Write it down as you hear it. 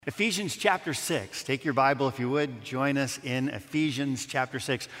Ephesians chapter 6. Take your Bible, if you would. Join us in Ephesians chapter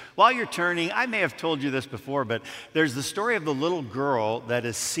 6. While you're turning, I may have told you this before, but there's the story of the little girl that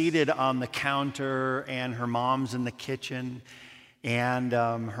is seated on the counter, and her mom's in the kitchen, and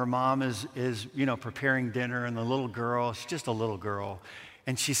her mom is preparing dinner, and the little girl, she's just a little girl,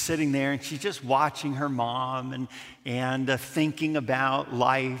 and she's sitting there, and she's just watching her mom and thinking about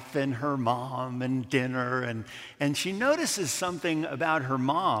life and her mom and dinner. And she notices something about her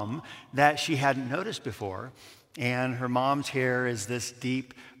mom that she hadn't noticed before. And her mom's hair is this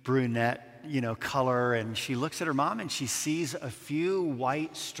deep brunette, color. And she looks at her mom and she sees a few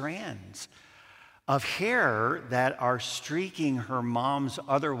white strands of hair that are streaking her mom's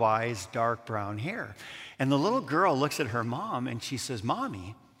otherwise dark brown hair. And the little girl looks at her mom and she says,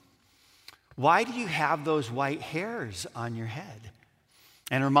 "Mommy, why do you have those white hairs on your head?"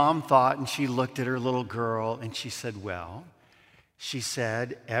 And her mom thought, and she looked at her little girl and she said, "Well," she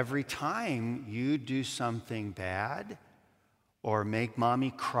said, "every time you do something bad or make mommy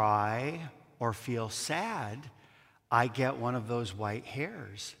cry or feel sad, I get one of those white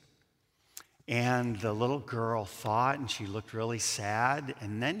hairs." And the little girl thought, and she looked really sad,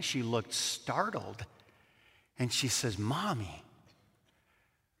 and then she looked startled. And she says, "Mommy,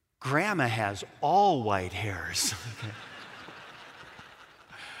 Grandma has all white hairs."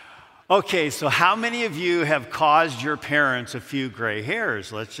 Okay, so how many of you have caused your parents a few gray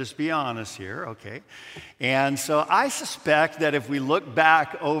hairs? Let's just be honest here, okay? And so I suspect that if we look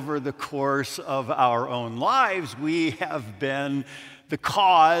back over the course of our own lives, we have been the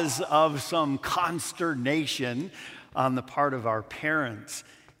cause of some consternation on the part of our parents.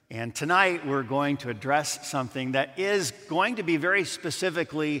 And tonight we're going to address something that is going to be very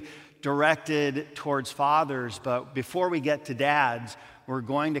specifically directed towards fathers. But before we get to dads, we're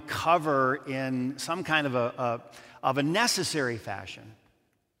going to cover in some kind of a necessary fashion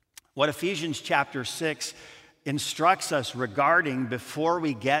what Ephesians chapter 6 instructs us regarding before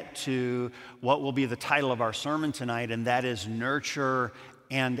we get to what will be the title of our sermon tonight, and that is nurture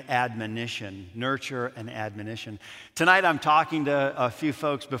and admonition. Nurture and admonition. Tonight I'm talking to a few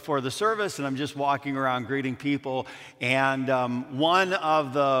folks before the service, and I'm just walking around greeting people, and one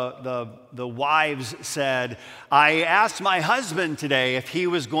of the wives said, "I asked my husband today if he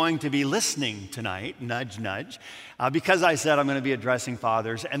was going to be listening tonight," nudge, nudge, because I said I'm going to be addressing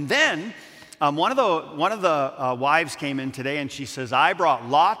fathers. And then one of the wives came in today, and she says, "I brought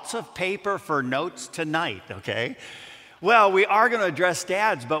lots of paper for notes tonight," okay? Well, we are going to address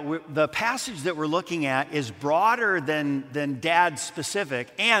dads, but the passage that we're looking at is broader than dad specific,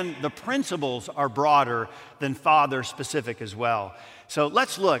 and the principles are broader than father specific as well. So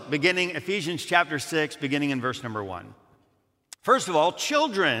let's look, beginning Ephesians chapter 6, beginning in verse number 1. "First of all,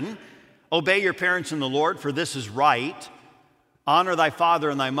 children, obey your parents in the Lord, for this is right. Honor thy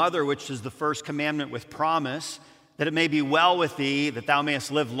father and thy mother, which is the first commandment with promise, that it may be well with thee, that thou mayest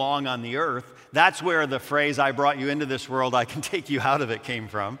live long on the earth." That's where the phrase, "I brought you into this world, I can take you out of it," came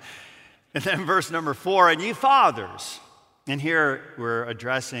from. And then verse number 4, "And ye fathers," and here we're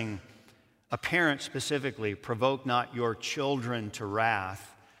addressing a parent specifically, "provoke not your children to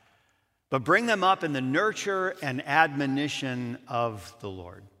wrath, but bring them up in the nurture and admonition of the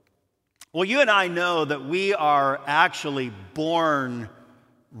Lord." Well, you and I know that we are actually born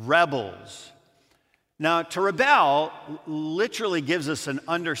rebels. Now, to rebel literally gives us an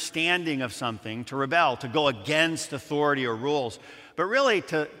understanding of something. To rebel, to go against authority or rules. But really,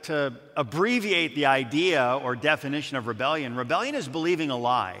 to abbreviate the idea or definition of rebellion, rebellion is believing a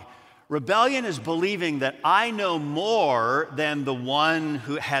lie. Rebellion is believing that I know more than the one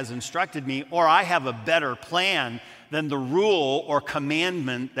who has instructed me, or I have a better plan than the rule or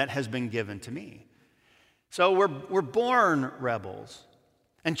commandment that has been given to me. So we're born rebels.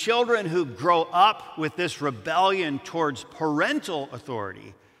 And children who grow up with this rebellion towards parental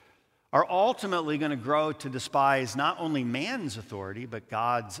authority are ultimately going to grow to despise not only man's authority, but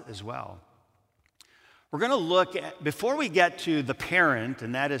God's as well. We're going to look at, before we get to the parent,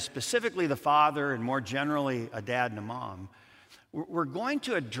 and that is specifically the father and more generally a dad and a mom, we're going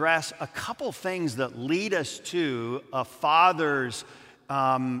to address a couple things that lead us to a father's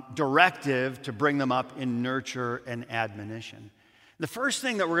directive to bring them up in nurture and admonition. The first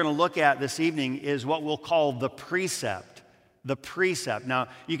thing that we're going to look at this evening is what we'll call the precept. The precept. Now,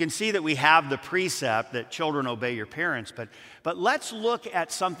 you can see that we have the precept that children obey your parents, but let's look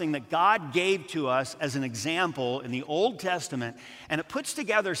at something that God gave to us as an example in the Old Testament, and it puts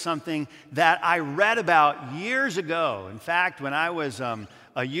together something that I read about years ago. In fact, when I was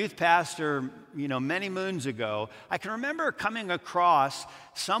a youth pastor, many moons ago, I can remember coming across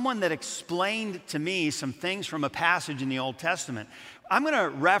someone that explained to me some things from a passage in the Old Testament. I'm going to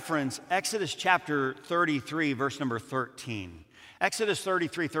reference Exodus chapter 33, verse number 13. Exodus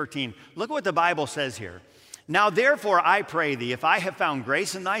 33:13. Look at what the Bible says here. Now, therefore, I pray thee, if I have found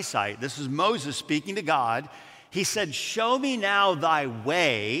grace in thy sight, this is Moses speaking to God. He said, show me now thy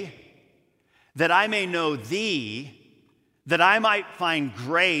way, that I may know thee, that I might find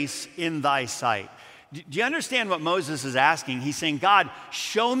grace in thy sight. Do you understand what Moses is asking? He's saying, God,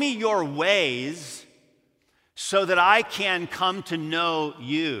 show me your ways so that I can come to know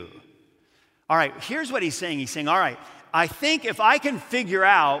you. All right, here's what he's saying. He's saying, all right, I think if I can figure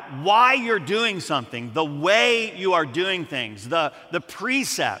out why you're doing something, the way you are doing things, the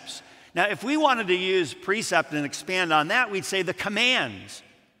precepts. Now, if we wanted to use precept and expand on that, we'd say the commands,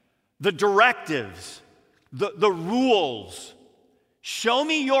 the directives, the rules. Show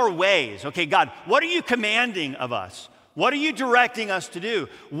me your ways. Okay, God, what are you commanding of us? What are you directing us to do?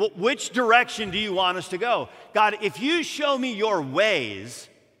 Which direction do you want us to go? God, if you show me your ways,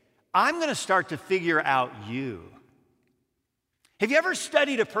 I'm going to start to figure out you. Have you ever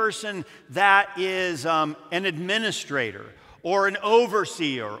studied a person that is an administrator or an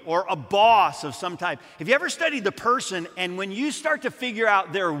overseer or a boss of some type? Have you ever studied the person, and when you start to figure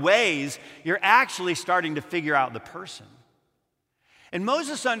out their ways, you're actually starting to figure out the person? And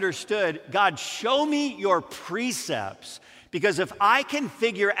Moses understood, God, show me your precepts, because if I can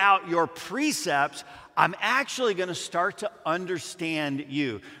figure out your precepts, I'm actually going to start to understand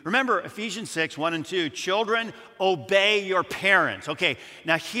you. Remember Ephesians 6, 1 and 2, children, obey your parents. Okay,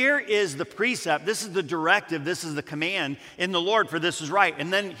 now here is the precept. This is the directive. This is the command in the Lord, for this is right.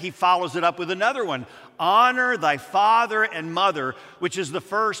 And then he follows it up with another one. Honor thy father and mother, which is the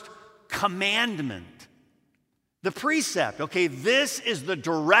first commandment. The precept. Okay, this is the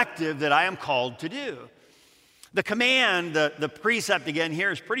directive that I am called to do. The command, the precept again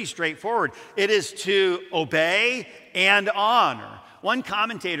here is pretty straightforward. It is to obey and honor. One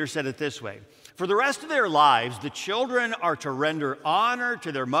commentator said it this way: for the rest of their lives, the children are to render honor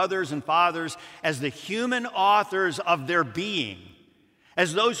to their mothers and fathers as the human authors of their being,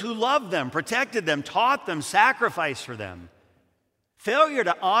 as those who loved them, protected them, taught them, sacrificed for them. Failure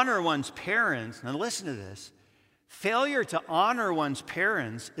to honor one's parents, now listen to this, failure to honor one's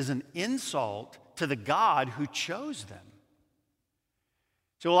parents is an insult to the God who chose them.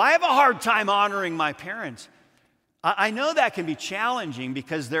 So, well, I have a hard time honoring my parents. I know that can be challenging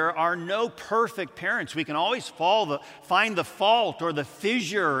because there are no perfect parents. We can always find the fault or the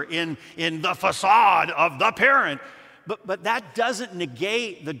fissure in the facade of the parent. But that doesn't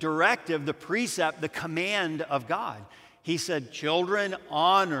negate the directive, the precept, the command of God. He said, children,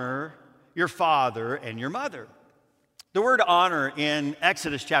 honor your father and your mother. The word honor in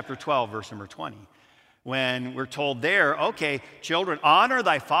Exodus chapter 12, verse number 20, when we're told there, okay, children, honor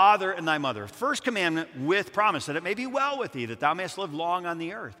thy father and thy mother. First commandment with promise, that it may be well with thee, that thou mayest live long on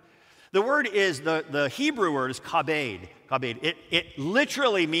the earth. The word is, the Hebrew word is kabed. Kabed. It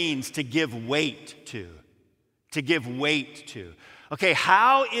literally means to give weight to. To give weight to. Okay,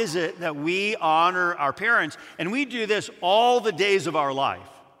 how is it that we honor our parents? And we do this all the days of our life.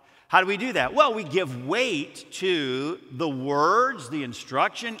 How do we do that? Well, we give weight to the words, the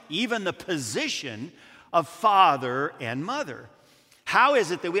instruction, even the position of father and mother. How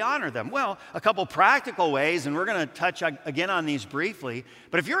is it that we honor them? Well, a couple practical ways, and we're going to touch again on these briefly.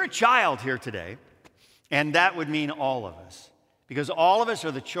 But if you're a child here today, and that would mean all of us, because all of us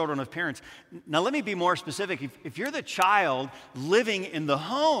are the children of parents. Now, let me be more specific. If you're the child living in the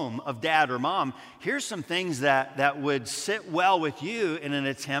home of dad or mom, here's some things that would sit well with you in an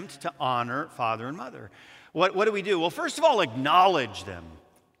attempt to honor father and mother. What do we do? Well, first of all, acknowledge them.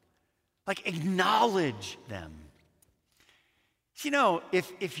 Like, acknowledge them. You know,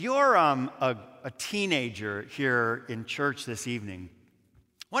 if you're a teenager here in church this evening,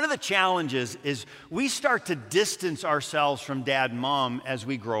 one of the challenges is we start to distance ourselves from dad and mom as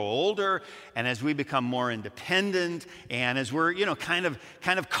we grow older and as we become more independent and as we're, kind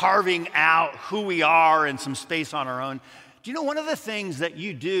of carving out who we are and some space on our own. Do you know one of the things that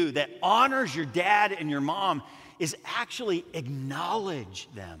you do that honors your dad and your mom is actually acknowledge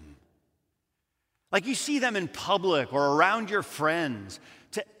them? Like you see them in public or around your friends,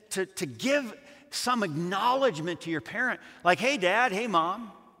 to give some acknowledgement to your parent, like, hey, dad, hey,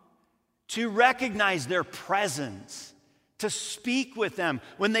 mom. To recognize their presence, to speak with them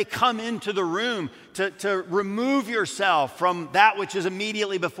when they come into the room, to remove yourself from that which is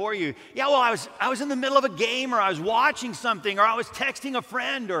immediately before you. Yeah, well, I was in the middle of a game, or I was watching something, or I was texting a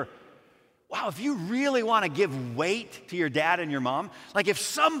friend, or, wow, if you really want to give weight to your dad and your mom, like if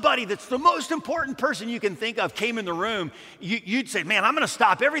somebody that's the most important person you can think of came in the room, you'd say, man, I'm going to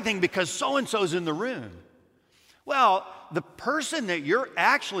stop everything because so-and-so's in the room. Well, the person that you're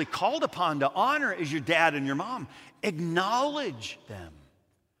actually called upon to honor is your dad and your mom. Acknowledge them.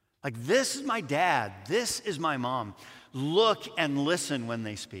 Like, this is my dad, this is my mom. Look and listen when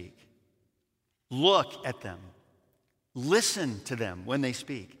they speak. Look at them. Listen to them when they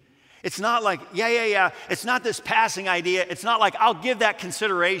speak. It's not like, yeah. It's not this passing idea. It's not like, I'll give that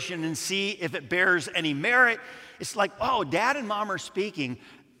consideration and see if it bears any merit. It's like, oh, dad and mom are speaking.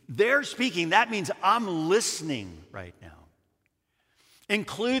 They're speaking. That means I'm listening right now.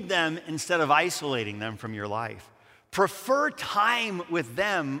 Include them instead of isolating them from your life. Prefer time with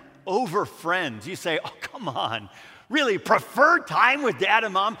them over friends. You say, oh, come on. Really, prefer time with dad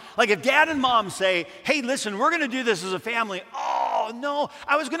and mom? Like, if dad and mom say, hey, listen, we're going to do this as a family. Oh, no,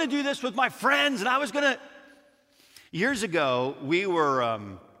 I was going to do this with my friends, and I was going to. Years ago, we were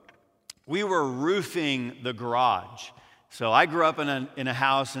roofing the garage. So I grew up in a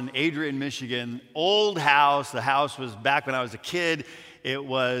house in Adrian, Michigan, old house. The house was back when I was a kid. It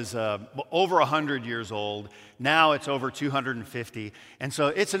was over 100 years old. Now it's over 250. And so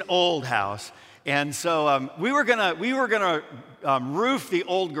it's an old house. And so we were gonna roof the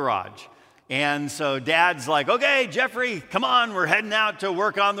old garage. And so Dad's like, okay, Jeffrey, come on, we're heading out to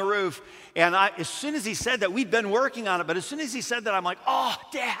work on the roof. And as soon as he said that, we'd been working on it, but as soon as he said that, I'm like, oh,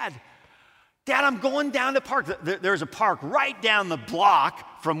 Dad, I'm going down to park. There's a park right down the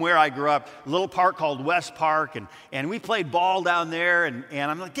block from where I grew up, a little park called West Park, and we played ball down there, and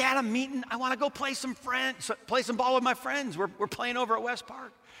I'm like, Dad, I want to go play some ball with my friends. We're playing over at West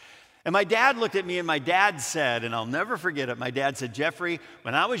Park. And my dad looked at me, and my dad said, and I'll never forget it, my dad said, Jeffrey,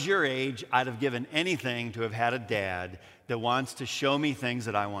 when I was your age, I'd have given anything to have had a dad that wants to show me things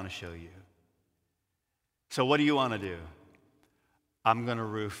that I want to show you. So what do you want to do? I'm going to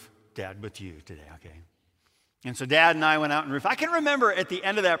roof Dad with you today, okay? And so Dad and I went out and roofed. I can remember at the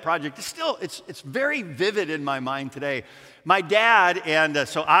end of that project, it's very vivid in my mind today. My dad, and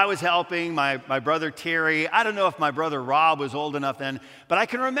so I was helping my brother Terry. I don't know if my brother Rob was old enough then, but I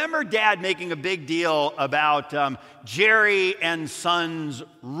can remember Dad making a big deal about Jerry and Sons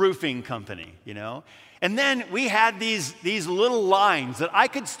Roofing Company, you know? And then we had these little lines that I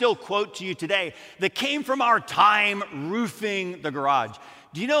could still quote to you today that came from our time roofing the garage.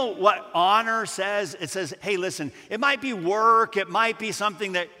 Do you know what honor says? It says, hey, listen, it might be work, it might be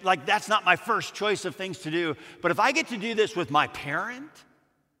something that, like, that's not my first choice of things to do, but if I get to do this with my parent,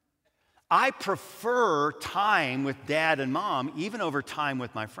 I prefer time with dad and mom, even over time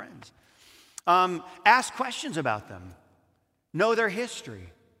with my friends. Ask questions about them. Know their history.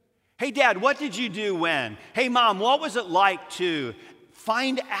 Hey, Dad, what did you do when? Hey, Mom, what was it like to?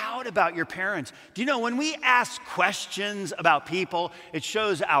 Find out about your parents. Do you know, when we ask questions about people, it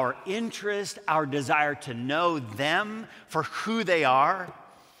shows our interest, our desire to know them for who they are.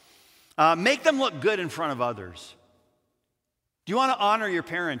 Make them look good in front of others. Do you want to honor your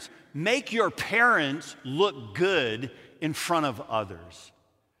parents? Make your parents look good in front of others.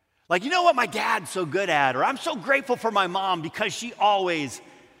 Like, you know what my dad's so good at? Or I'm so grateful for my mom because she always.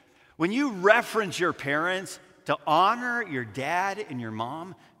 When you reference your parents, to honor your dad and your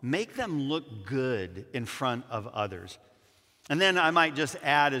mom, make them look good in front of others. And then I might just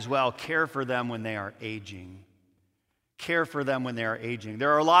add as well, care for them when they are aging. Care for them when they are aging.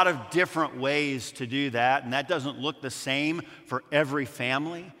 There are a lot of different ways to do that, and that doesn't look the same for every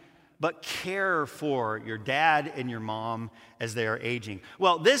family, but care for your dad and your mom as they are aging.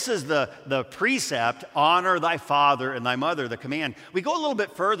 Well, this is the precept, honor thy father and thy mother, the command. We go a little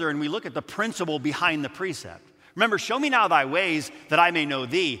bit further and we look at the principle behind the precept. Remember, show me now thy ways that I may know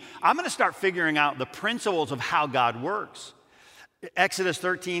thee. I'm going to start figuring out the principles of how God works. Exodus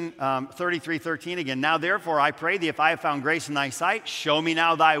 33:13 again. Now therefore I pray thee, if I have found grace in thy sight, show me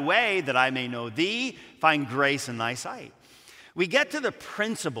now thy way that I may know thee, find grace in thy sight. We get to the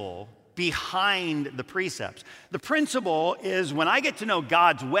principle behind the precepts. The principle is when I get to know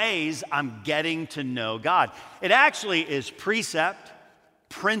God's ways, I'm getting to know God. It actually is precept,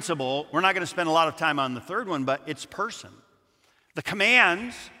 principle. We're not going to spend a lot of time on the third one, but it's person. The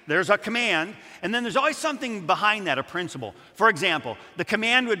commands, there's a command, and then there's always something behind that, a principle. For example, the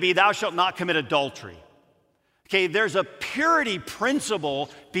command would be, thou shalt not commit adultery. Okay, there's a purity principle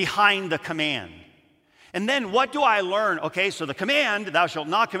behind the command. And then what do I learn? Okay, so the command, thou shalt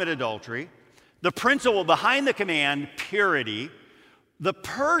not commit adultery. The principle behind the command, purity. The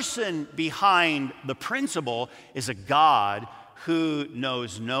person behind the principle is a God who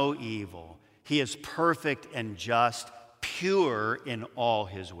knows no evil. He is perfect and just, pure in all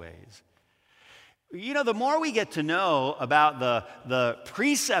his ways. You know, the more we get to know about the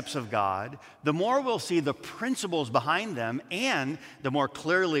precepts of God, the more we'll see the principles behind them, and the more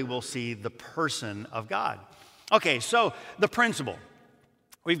clearly we'll see the person of God. Okay, so the principle.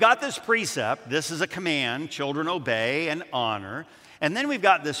 We've got this precept. This is a command, children obey and honor. And then we've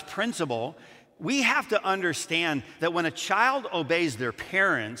got this principle. We have to understand that when a child obeys their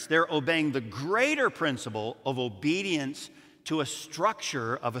parents, they're obeying the greater principle of obedience to a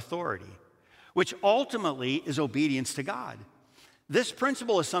structure of authority, which ultimately is obedience to God. This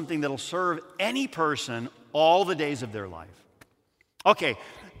principle is something that'll serve any person all the days of their life. Okay,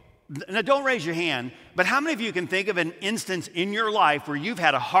 now don't raise your hand, but how many of you can think of an instance in your life where you've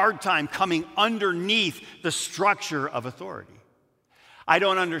had a hard time coming underneath the structure of authority? I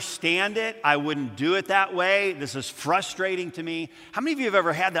don't understand it. I wouldn't do it that way. This is frustrating to me. How many of you have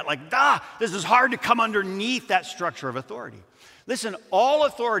ever had that, like, this is hard to come underneath that structure of authority? Listen, all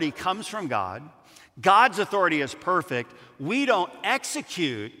authority comes from God. God's authority is perfect. We don't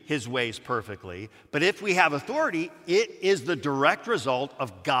execute his ways perfectly, but if we have authority, it is the direct result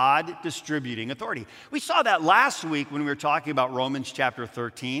of God distributing authority. We saw that last week when we were talking about Romans chapter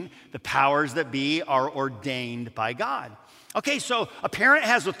 13. The powers that be are ordained by God. Okay, so a parent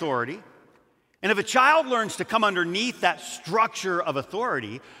has authority, and if a child learns to come underneath that structure of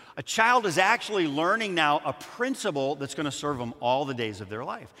authority, a child is actually learning now a principle that's going to serve them all the days of their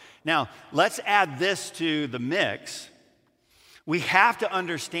life. Now, let's add this to the mix. We have to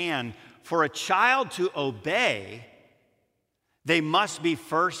understand, for a child to obey, they must be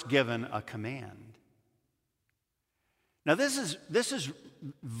first given a command. Now, this is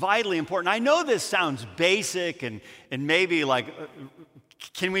vitally important. I know this sounds basic and maybe like,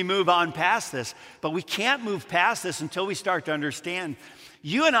 can we move on past this? But we can't move past this until we start to understand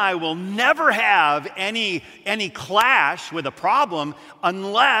you and I will never have any clash with a problem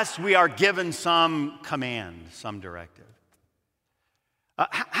unless we are given some command, some directive.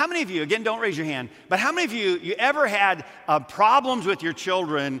 How many of you, again, don't raise your hand, but how many of you ever had problems with your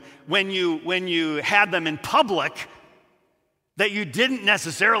children when you had them in public that you didn't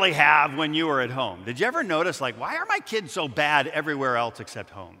necessarily have when you were at home? Did you ever notice, like, why are my kids so bad everywhere else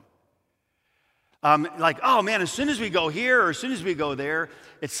except home? Like, oh man, as soon as we go here or as soon as we go there,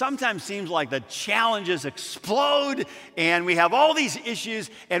 it sometimes seems like the challenges explode and we have all these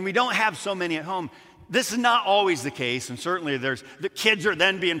issues and we don't have so many at home. This is not always the case, and certainly the kids are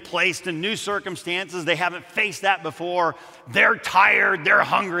then being placed in new circumstances. They haven't faced that before. They're tired, they're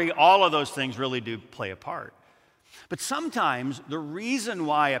hungry. All of those things really do play a part. But sometimes the reason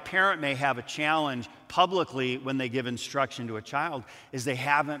why a parent may have a challenge publicly when they give instruction to a child is they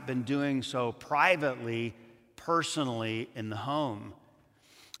haven't been doing so privately, personally in the home.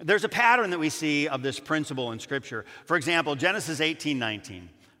 There's a pattern that we see of this principle in Scripture. For example, Genesis 18:19.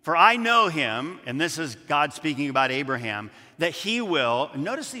 For I know him, and this is God speaking about Abraham, that he will,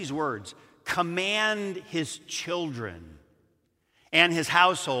 notice these words, command his children and his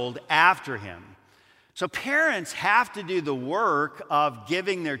household after him. So parents have to do the work of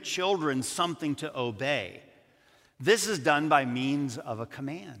giving their children something to obey. This is done by means of a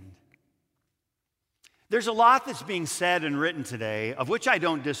command. There's a lot that's being said and written today, of which I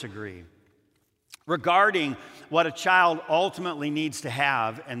don't disagree, regarding what a child ultimately needs to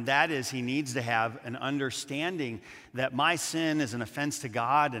have, and that is he needs to have an understanding that my sin is an offense to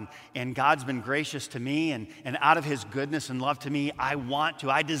God, and God's been gracious to me, and out of his goodness and love to me,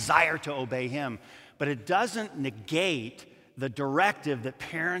 I desire to obey him. But it doesn't negate the directive that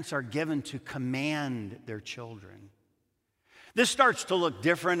parents are given to command their children. This starts to look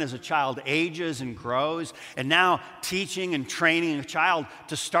different as a child ages and grows, and now teaching and training a child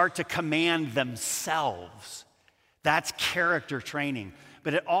to start to command themselves. That's character training.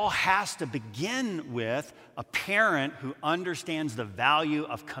 But it all has to begin with a parent who understands the value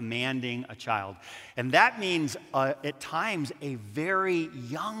of commanding a child. And that means, at times, a very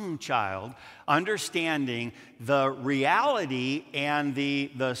young child understanding the reality and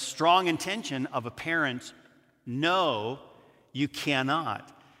the strong intention of a parent's no, you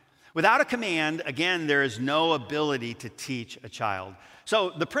cannot. Without a command, again, there is no ability to teach a child.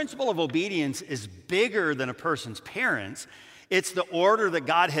 So the principle of obedience is bigger than a person's parents. It's the order that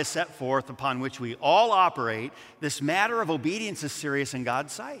God has set forth upon which we all operate. This matter of obedience is serious in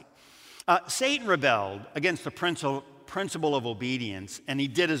God's sight. Satan rebelled against the principle of obedience, and he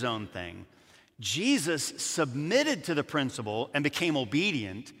did his own thing. Jesus submitted to the principle and became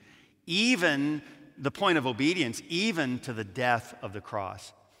obedient, even the point of obedience, even to the death of the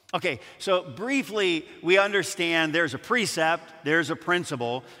cross. Okay, so briefly, we understand there's a precept, there's a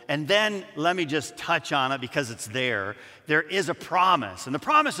principle, and then let me just touch on it because it's there. There is a promise, and the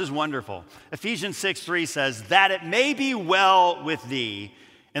promise is wonderful. Ephesians 6:3 says, that it may be well with thee,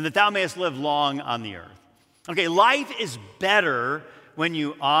 and that thou mayest live long on the earth. Okay, life is better when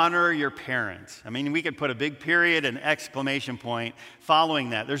you honor your parents. I mean, we could put a big period and exclamation point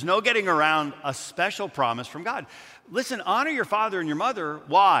following that. There's no getting around a special promise from God. Listen, honor your father and your mother.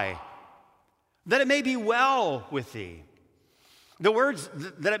 Why? That it may be well with thee. The words,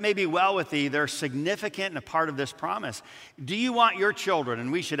 that it may be well with thee, they're significant and a part of this promise. Do you want your children,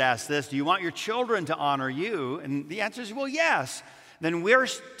 and we should ask this, do you want your children to honor you? And the answer is, well, yes. Then we're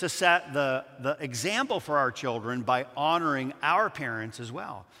to set the example for our children by honoring our parents as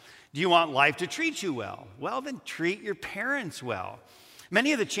well. Do you want life to treat you well? Well, then treat your parents well.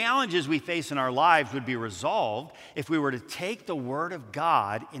 Many of the challenges we face in our lives would be resolved if we were to take the Word of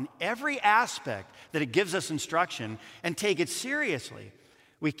God in every aspect that it gives us instruction and take it seriously.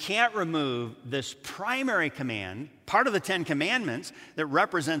 We can't remove this primary command, part of the 10 Commandments, that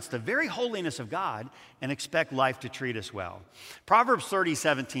represents the very holiness of God, and expect life to treat us well. Proverbs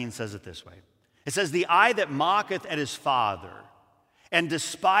 30:17 says it this way. It says, "The eye that mocketh at his father and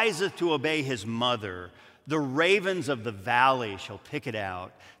despiseth to obey his mother, the ravens of the valley shall pick it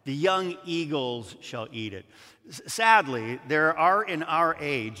out. The young eagles shall eat it." Sadly, there are in our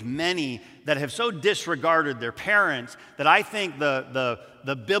age many that have so disregarded their parents that I think the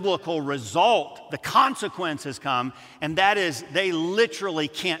biblical result, the consequence has come, and that is they literally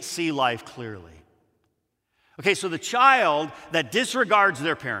can't see life clearly. Okay, so the child that disregards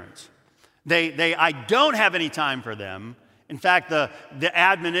their parents, I don't have any time for them. In fact, the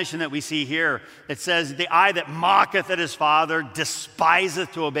admonition that we see here, it says, "The eye that mocketh at his father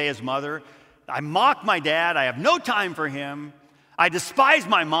despiseth to obey his mother." I mock my dad. I have no time for him. I despise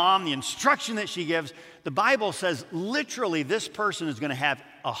my mom, the instruction that she gives. The Bible says literally this person is going to have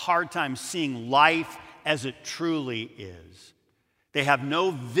a hard time seeing life as it truly is. They have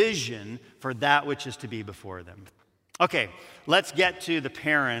no vision for that which is to be before them. Okay, let's get to the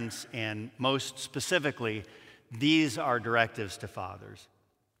parents, and most specifically, these are directives to fathers.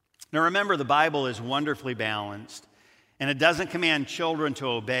 Now remember, the Bible is wonderfully balanced, and it doesn't command children to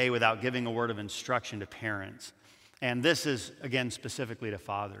obey without giving a word of instruction to parents. And this is, again, specifically to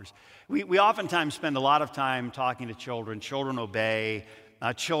fathers. We oftentimes spend a lot of time talking to children. Children obey,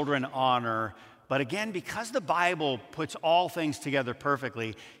 children honor. But again, because the Bible puts all things together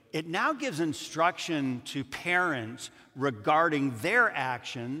perfectly, it now gives instruction to parents regarding their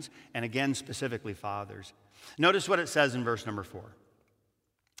actions, and again, specifically fathers. Notice what it says in verse number 4.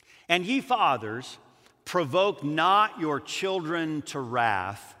 "And ye fathers, provoke not your children to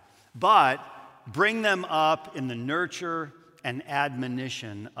wrath, but bring them up in the nurture and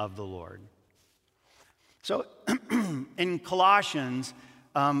admonition of the Lord." So in Colossians,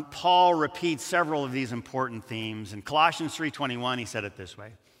 Paul repeats several of these important themes. In Colossians 3:21, he said it this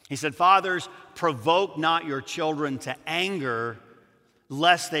way. He said, "Fathers, provoke not your children to anger,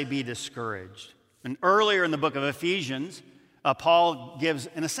 lest they be discouraged." And earlier in the book of Ephesians, Paul gives,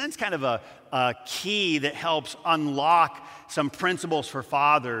 in a sense, kind of a key that helps unlock some principles for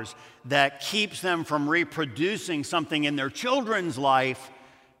fathers that keeps them from reproducing something in their children's life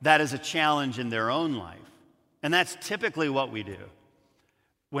that is a challenge in their own life. And that's typically what we do.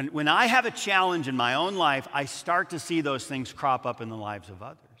 When I have a challenge in my own life, I start to see those things crop up in the lives of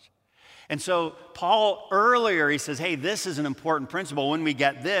others. And so Paul earlier, he says, hey, this is an important principle. When we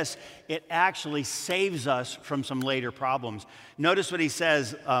get this, it actually saves us from some later problems. Notice what he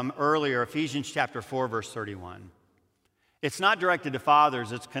says earlier, Ephesians chapter 4, verse 31. It's not directed to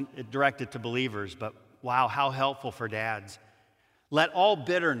fathers, it's directed to believers, but wow, how helpful for dads. "Let all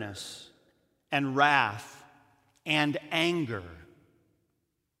bitterness and wrath and anger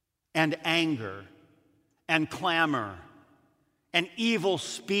and clamor and evil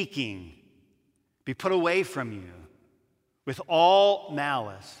speaking be put away from you with all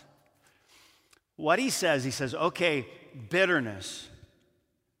malice." What he says, okay, bitterness,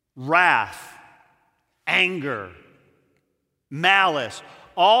 wrath, anger, malice,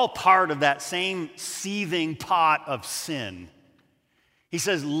 all part of that same seething pot of sin. He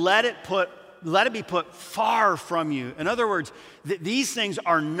says, let it be put far from you. In other words, these things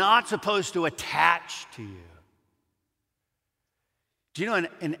are not supposed to attach to you. Do you know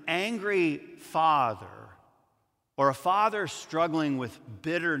an angry father or a father struggling with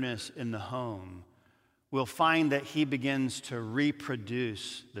bitterness in the home will find that he begins to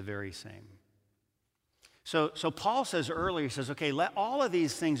reproduce the very same. So Paul says earlier, he says, okay, let all of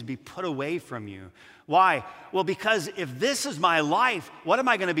these things be put away from you. Why? Well, because if this is my life, what am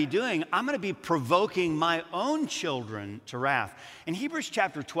I going to be doing? I'm going to be provoking my own children to wrath. In Hebrews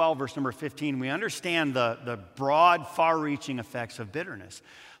chapter 12, verse number 15, we understand the broad, far-reaching effects of bitterness.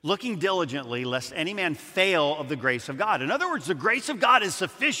 "Looking diligently, lest any man fail of the grace of God." In other words, the grace of God is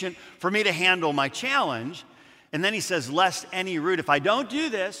sufficient for me to handle my challenge. And then he says, lest any root, if I don't do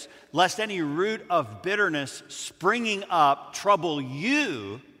this, lest any root of bitterness springing up trouble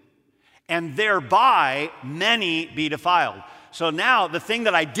you, and thereby many be defiled. So now the thing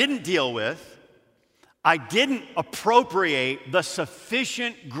that I didn't deal with, I didn't appropriate the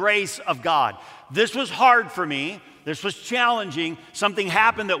sufficient grace of God. This was hard for me. This was challenging. Something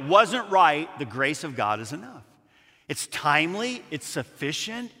happened that wasn't right. The grace of God is enough. It's timely, it's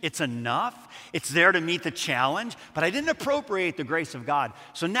sufficient, it's enough, it's there to meet the challenge, but I didn't appropriate the grace of God.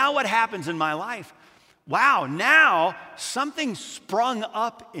 So now what happens in my life? Wow, now something sprung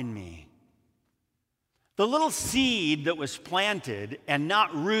up in me. The little seed that was planted and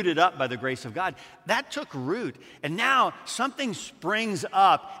not rooted up by the grace of God, that took root. And now something springs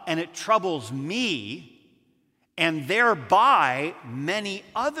up and it troubles me, and thereby many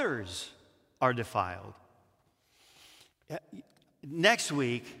others are defiled. Next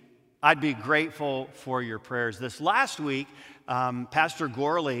week, I'd be grateful for your prayers. This last week, Pastor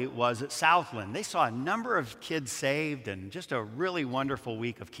Gorley was at Southland. They saw a number of kids saved and just a really wonderful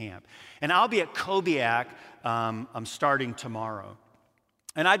week of camp. And I'll be at Kobiak. I'm starting tomorrow.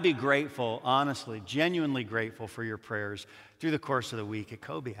 And I'd be grateful, honestly, genuinely grateful for your prayers through the course of the week at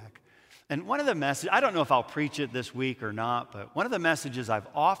Kobiak. And one of the messages, I don't know if I'll preach it this week or not, but one of the messages I've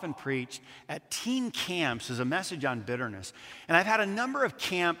often preached at teen camps is a message on bitterness. And I've had a number of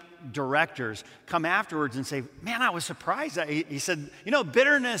camp directors come afterwards and say, man, I was surprised. He said,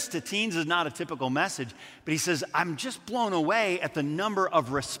 bitterness to teens is not a typical message, but he says, I'm just blown away at the number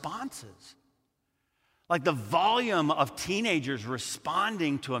of responses. Like the volume of teenagers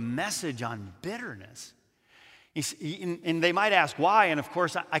responding to a message on bitterness. And they might ask why, and of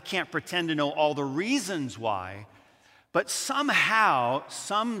course I can't pretend to know all the reasons why, but somehow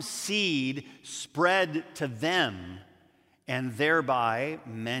some seed spread to them, and thereby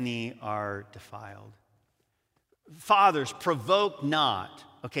many are defiled. Fathers, provoke not.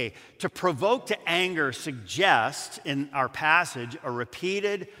 Okay, to provoke to anger suggests in our passage a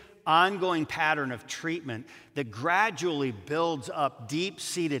repeated, ongoing pattern of treatment that gradually builds up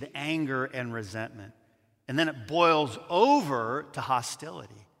deep-seated anger and resentment. And then it boils over to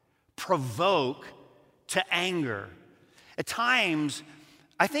hostility. Provoke to anger. At times,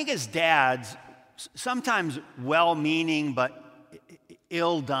 I think as dads, sometimes well-meaning but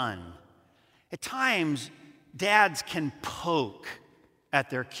ill done. At times, dads can poke at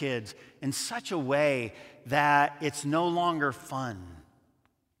their kids in such a way that it's no longer fun.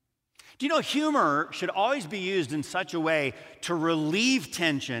 Do you know humor should always be used in such a way to relieve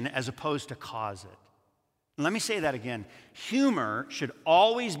tension as opposed to cause it? Let me say that again. Humor should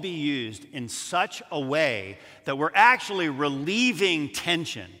always be used in such a way that we're actually relieving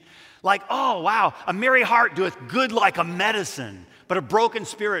tension. Like, oh, wow, a merry heart doeth good like a medicine, but a broken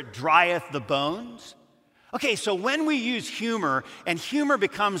spirit drieth the bones. Okay, so when we use humor, and humor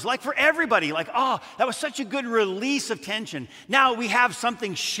becomes, like for everybody, like, oh, that was such a good release of tension. Now we have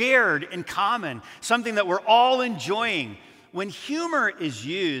something shared in common, something that we're all enjoying. When humor is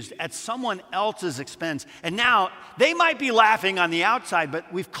used at someone else's expense, and now they might be laughing on the outside,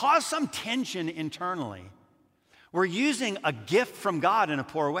 but we've caused some tension internally. We're using a gift from God in a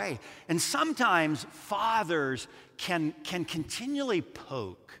poor way. And sometimes fathers can continually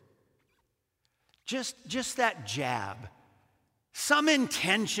poke. Just that jab. Some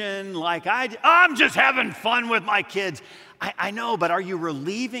intention, like, I'm just having fun with my kids. I know, but are you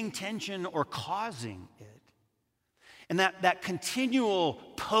relieving tension or causing it? And that continual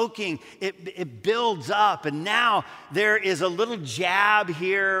poking, it builds up. And now there is a little jab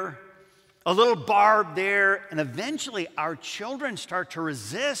here, a little barb there. And eventually our children start to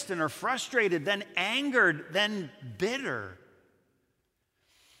resist and are frustrated, then angered, then bitter.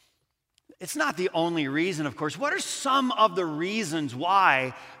 It's not the only reason, of course. What are some of the reasons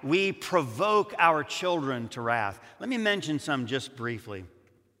why we provoke our children to wrath? Let me mention some just briefly.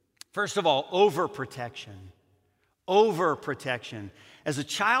 First of all, overprotection. Overprotection. As a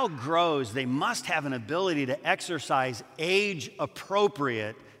child grows, they must have an ability to exercise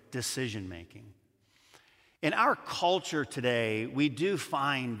age-appropriate decision-making. In our culture today, we do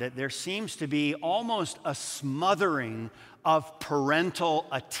find that there seems to be almost a smothering of parental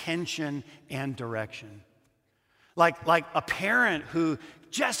attention and direction. Like a parent who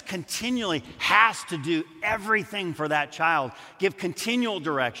just continually has to do everything for that child, give continual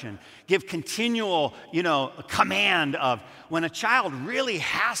direction, give continual, command of. When a child really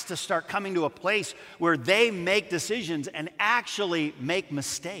has to start coming to a place where they make decisions and actually make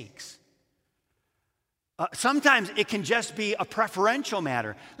mistakes. Sometimes it can just be a preferential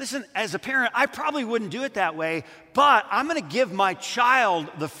matter. Listen, as a parent, I probably wouldn't do it that way, but I'm going to give my child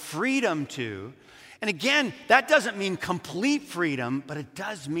the freedom to. And again, that doesn't mean complete freedom, but it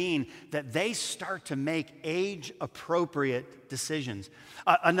does mean that they start to make age-appropriate decisions.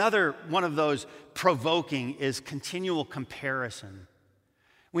 Another one of those provoking is continual comparison.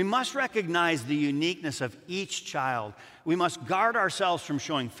 We must recognize the uniqueness of each child. We must guard ourselves from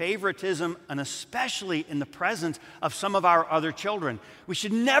showing favoritism, and especially in the presence of some of our other children. We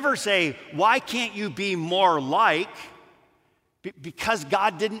should never say, why can't you be more like? Because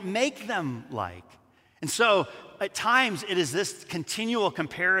God didn't make them like. And so at times it is this continual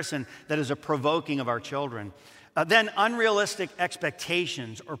comparison that is a provoking of our children. Then unrealistic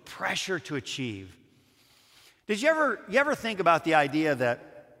expectations or pressure to achieve. Did you ever think about the idea that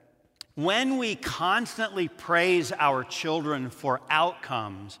when we constantly praise our children for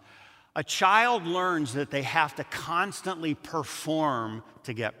outcomes, a child learns that they have to constantly perform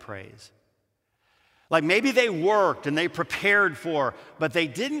to get praise? Like maybe they worked and they prepared for, but they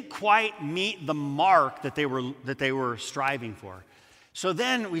didn't quite meet the mark that they were striving for. So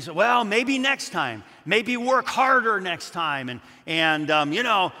then we said, well, maybe next time, maybe work harder next time. And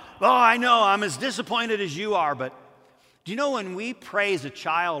oh, I know I'm as disappointed as you are, but do you know when we praise a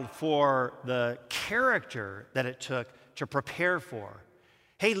child for the character that it took to prepare for?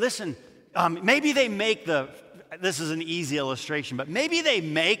 Hey, listen, maybe they make this is an easy illustration, but maybe they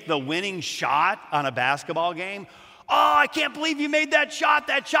make the winning shot on a basketball game. Oh, I can't believe you made that shot.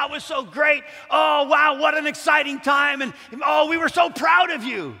 That shot was so great. Oh, wow, what an exciting time. And oh, we were so proud of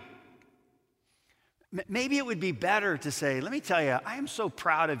you. Maybe it would be better to say, let me tell you, I am so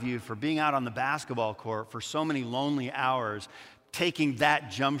proud of you for being out on the basketball court for so many lonely hours, taking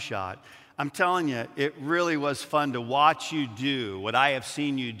that jump shot. I'm telling you, it really was fun to watch you do what I have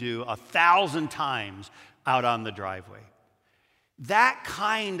seen you do 1,000 times out on the driveway. That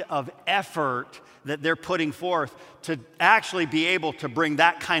kind of effort that they're putting forth to actually be able to bring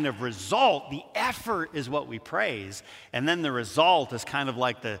that kind of result, the effort is what we praise. And then the result is kind of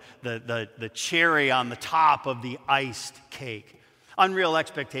like the cherry on the top of the iced cake. Unreal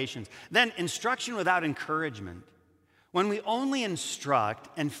expectations. Then instruction without encouragement. When we only instruct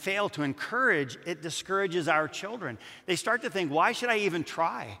and fail to encourage, it discourages our children. They start to think, why should I even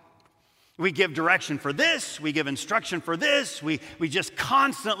try? We give direction for this, we give instruction for this, we just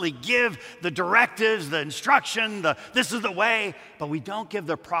constantly give the directives, the instruction, this is the way, but we don't give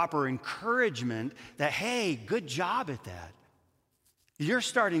the proper encouragement that, hey, good job at that. You're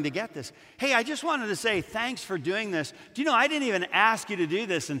starting to get this. Hey, I just wanted to say thanks for doing this. Do you know, I didn't even ask you to do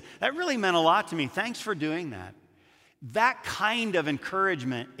this, and that really meant a lot to me. Thanks for doing that. That kind of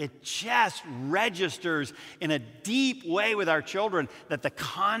encouragement, it just registers in a deep way with our children that the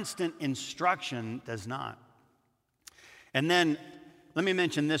constant instruction does not. And then, let me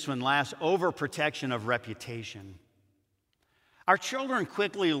mention this one last, overprotection of reputation. Our children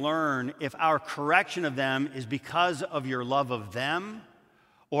quickly learn if our correction of them is because of your love of them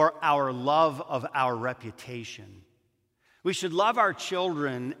or our love of our reputation. We should love our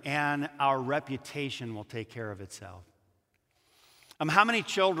children and our reputation will take care of itself. How many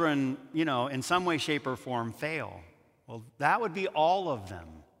children, in some way, shape, or form fail? Well, that would be all of them.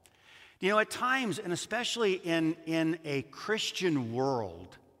 At times, and especially in a Christian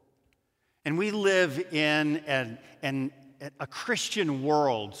world, and we live in a Christian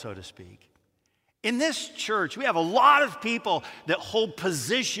world, so to speak. In this church, we have a lot of people that hold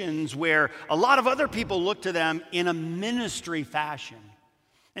positions where a lot of other people look to them in a ministry fashion.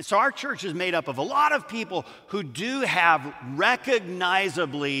 And so our church is made up of a lot of people who do have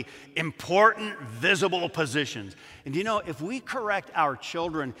recognizably important, visible positions. And if we correct our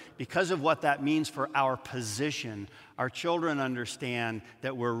children because of what that means for our position, our children understand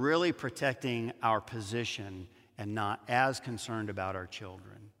that we're really protecting our position and not as concerned about our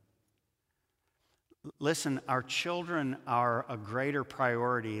children. Listen, our children are a greater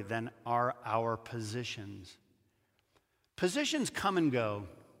priority than are our positions. Positions come and go.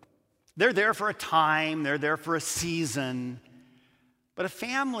 They're there for a time, they're there for a season. But a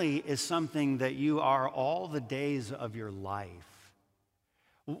family is something that you are all the days of your life.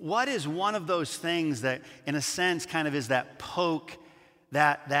 What is one of those things that, in a sense, kind of is that poke,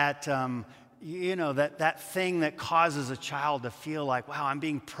 that thing that causes a child to feel like, wow, I'm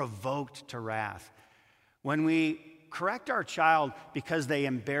being provoked to wrath? When we correct our child because they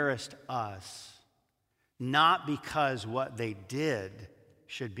embarrassed us, not because what they did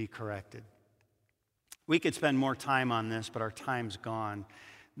should be corrected. We could spend more time on this, but our time's gone.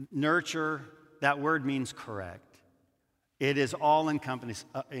 Nurture, that word means correct. It is all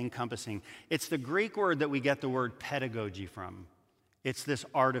encompassing. It's the Greek word that we get the word pedagogy from. It's this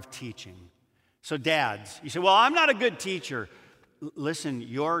art of teaching. So dads, you say, well, I'm not a good teacher. listen,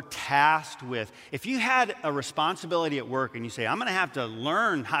 you're tasked with, if you had a responsibility at work and you say, I'm going to have to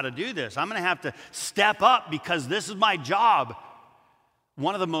learn how to do this, I'm going to have to step up because this is my job.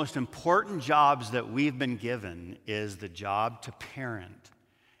 One of the most important jobs that we've been given is the job to parent.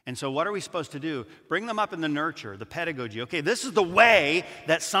 And so what are we supposed to do? Bring them up in the nurture, the pedagogy. Okay, this is the way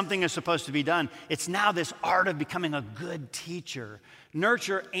that something is supposed to be done. It's now this art of becoming a good teacher.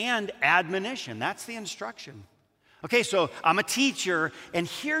 Nurture and admonition. That's the instruction. Okay, so I'm a teacher, and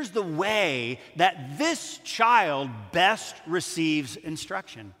here's the way that this child best receives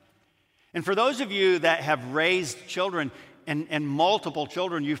instruction. And for those of you that have raised children, and multiple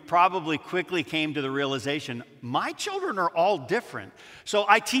children, you've probably quickly came to the realization, my children are all different. So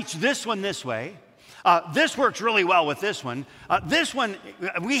I teach this one this way. This works really well with this one. This one,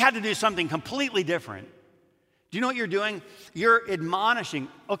 we had to do something completely different. Do you know what you're doing? You're admonishing.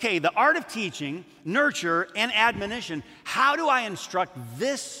 Okay, the art of teaching, nurture, and admonition. How do I instruct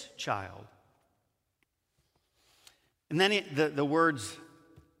this child? And then the words,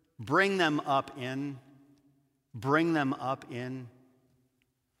 bring them up in. Bring them up in.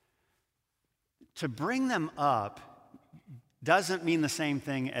 To bring them up doesn't mean the same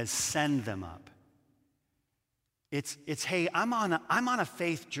thing as send them up. It's hey, I'm on a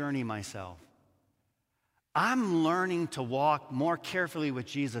faith journey myself. I'm learning to walk more carefully with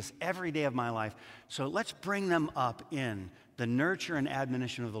Jesus every day of my life. So let's bring them up in the nurture and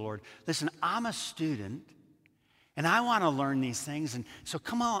admonition of the Lord. Listen, I'm a student and I want to learn these things. And so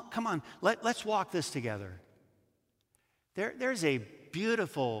come on, let's walk this together. There's a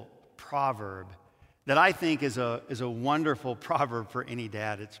beautiful proverb that I think is a wonderful proverb for any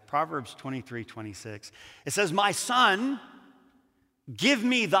dad. It's Proverbs 23:26. It says, my son, give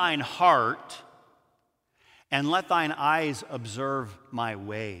me thine heart, and let thine eyes observe my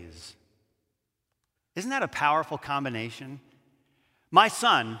ways. Isn't that a powerful combination? My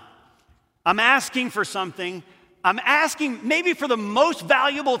son, I'm asking for something. I'm asking maybe for the most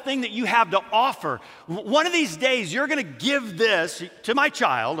valuable thing that you have to offer. One of these days, you're going to give this to my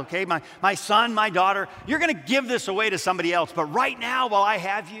child, okay, my son, my daughter. You're going to give this away to somebody else. But right now, while I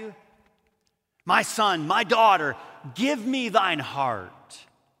have you, my son, my daughter, give me thine heart.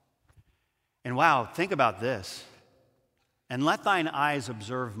 And wow, think about this. And let thine eyes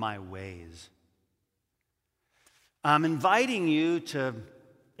observe my ways. I'm inviting you to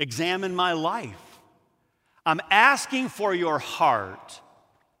examine my life. I'm asking for your heart.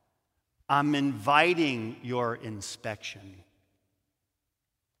 I'm inviting your inspection.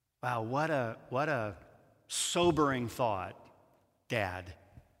 Wow, what a sobering thought, Dad.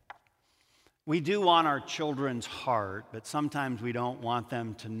 We do want our children's heart, but sometimes we don't want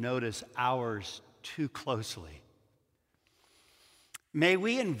them to notice ours too closely. May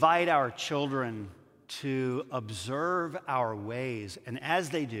we invite our children to observe our ways, and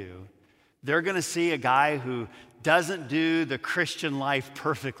as they do, they're going to see a guy who doesn't do the Christian life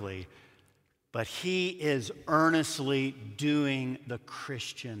perfectly, but he is earnestly doing the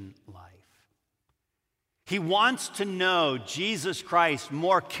Christian life. He wants to know Jesus Christ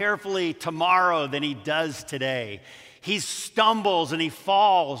more carefully tomorrow than he does today. He stumbles and he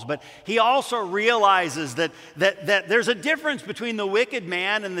falls, but he also realizes that there's a difference between the wicked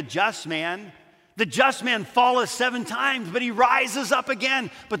man and the just man. The just man falleth 7 times, but he rises up again.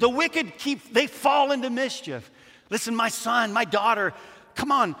 But the wicked they fall into mischief. Listen, my son, my daughter,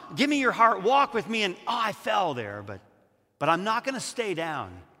 come on, give me your heart, walk with me. And I fell there, but I'm not going to stay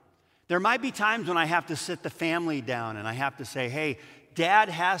down. There might be times when I have to sit the family down and I have to say, hey, Dad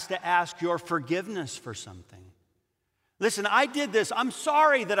has to ask your forgiveness for something. Listen, I did this. I'm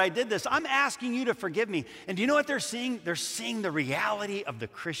sorry that I did this. I'm asking you to forgive me. And do you know what they're seeing? They're seeing the reality of the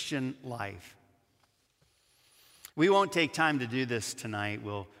Christian life. We won't take time to do this tonight.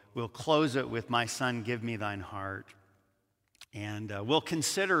 We'll close it with my son, give me thine heart. And we'll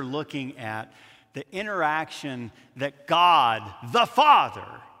consider looking at the interaction that God, the Father,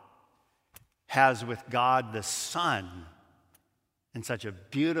 has with God, the Son. In such a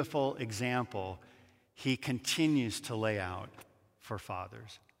beautiful example, he continues to lay out for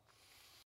fathers.